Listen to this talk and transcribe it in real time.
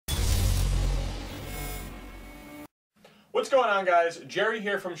What's going on, guys? Jerry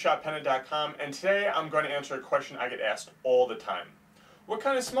here from Shopena.com, and today I'm going to answer a question I get asked all the time. What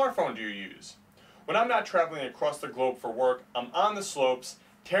kind of smartphone do you use? When I'm not traveling across the globe for work, I'm on the slopes,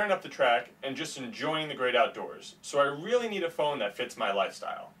 tearing up the track, and just enjoying the great outdoors. So I really need a phone that fits my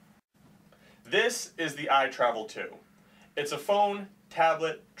lifestyle. This is the iTravl 2. It's a phone,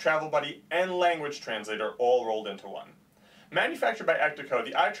 tablet, travel buddy, and language translator all rolled into one. Manufactured by Ectaco,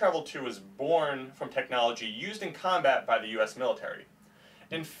 the iTravl 2 was born from technology used in combat by the US military.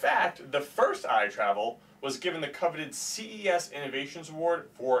 In fact, the first iTravl was given the coveted CES Innovations Award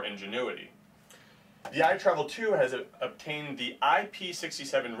for ingenuity. The iTravl 2 has obtained the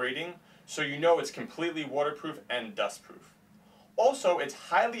IP67 rating, so you know it's completely waterproof and dustproof. Also, it's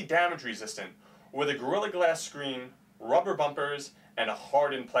highly damage resistant with a Gorilla Glass screen, rubber bumpers, and a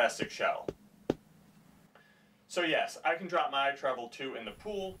hardened plastic shell. So yes, I can drop my iTravl 2 in the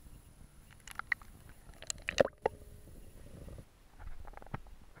pool,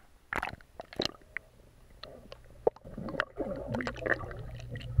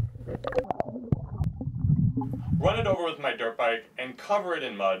 run it over with my dirt bike, and cover it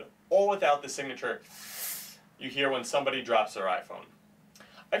in mud, all without the signature you hear when somebody drops their iPhone.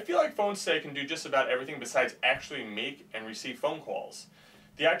 I feel like phones today can do just about everything besides actually make and receive phone calls.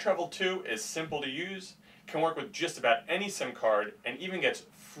 The iTravl 2 is simple to use, can work with just about any SIM card, and even gets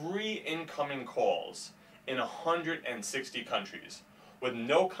free incoming calls in 160 countries, with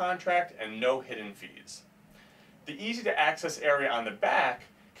no contract and no hidden fees. The easy to access area on the back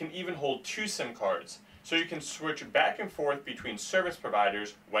can even hold 2 SIM cards, so you can switch back and forth between service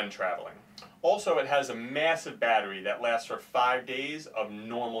providers when traveling. Also, it has a massive battery that lasts for 5 days of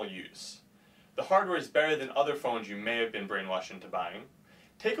normal use. The hardware is better than other phones you may have been brainwashed into buying.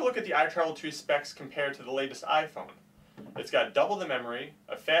 Take a look at the iTravl 2 specs compared to the latest iPhone. It's got double the memory,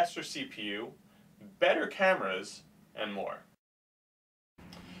 a faster CPU, better cameras, and more.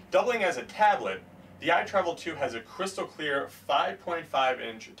 Doubling as a tablet, the iTravl 2 has a crystal clear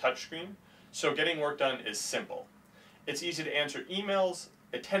 5.5-inch touchscreen, so getting work done is simple. It's easy to answer emails,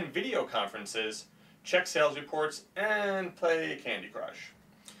 attend video conferences, check sales reports, and play Candy Crush.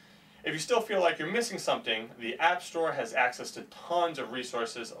 If you still feel like you're missing something, the App Store has access to tons of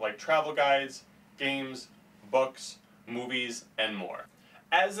resources like travel guides, games, books, movies, and more.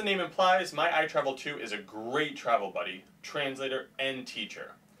 As the name implies, my iTravl 2 is a great travel buddy, translator, and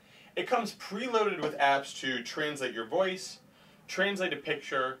teacher. It comes preloaded with apps to translate your voice, translate a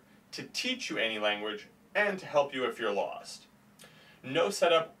picture, to teach you any language, and to help you if you're lost. No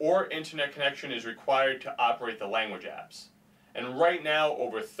setup or internet connection is required to operate the language apps. And right now,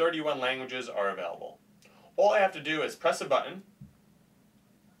 over 31 languages are available. All I have to do is press a button,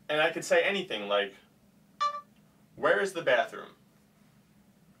 and I can say anything like, "Where is the bathroom?"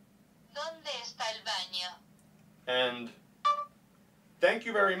 ¿Dónde está el baño? And, "Thank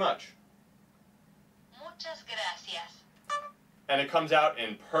you very much." Muchas gracias. And it comes out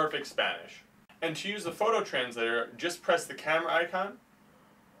in perfect Spanish. And to use the photo translator, just press the camera icon,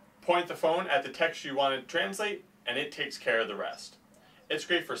 point the phone at the text you want to translate, and it takes care of the rest. It's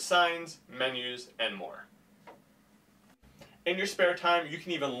great for signs, menus, and more. In your spare time, you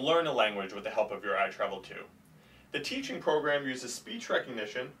can even learn a language with the help of your iTravl 2. The teaching program uses speech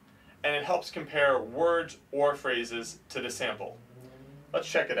recognition, and it helps compare words or phrases to the sample. Let's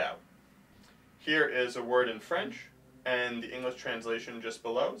check it out. Here is a word in French, and the English translation just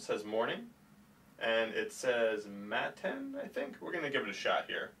below says morning, and it says matin, I think. We're going to give it a shot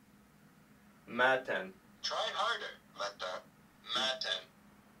here. Matin. Try harder, matin.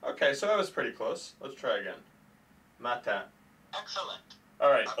 Okay, so that was pretty close. Let's try again. Matin. Excellent.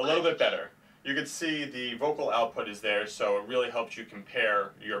 Alright, a little bit better. You can see the vocal output is there, so it really helps you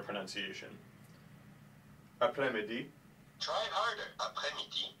compare your pronunciation. Après-midi. Try harder,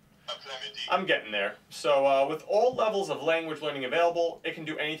 après-midi. I'm getting there. So with all levels of language learning available, it can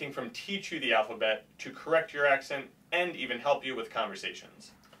do anything from teach you the alphabet to correct your accent and even help you with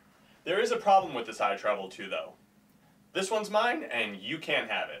conversations. There is a problem with this iTravl 2 though. This one's mine and you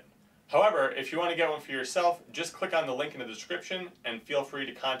can't have it. However, if you want to get one for yourself, just click on the link in the description and feel free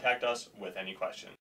to contact us with any questions.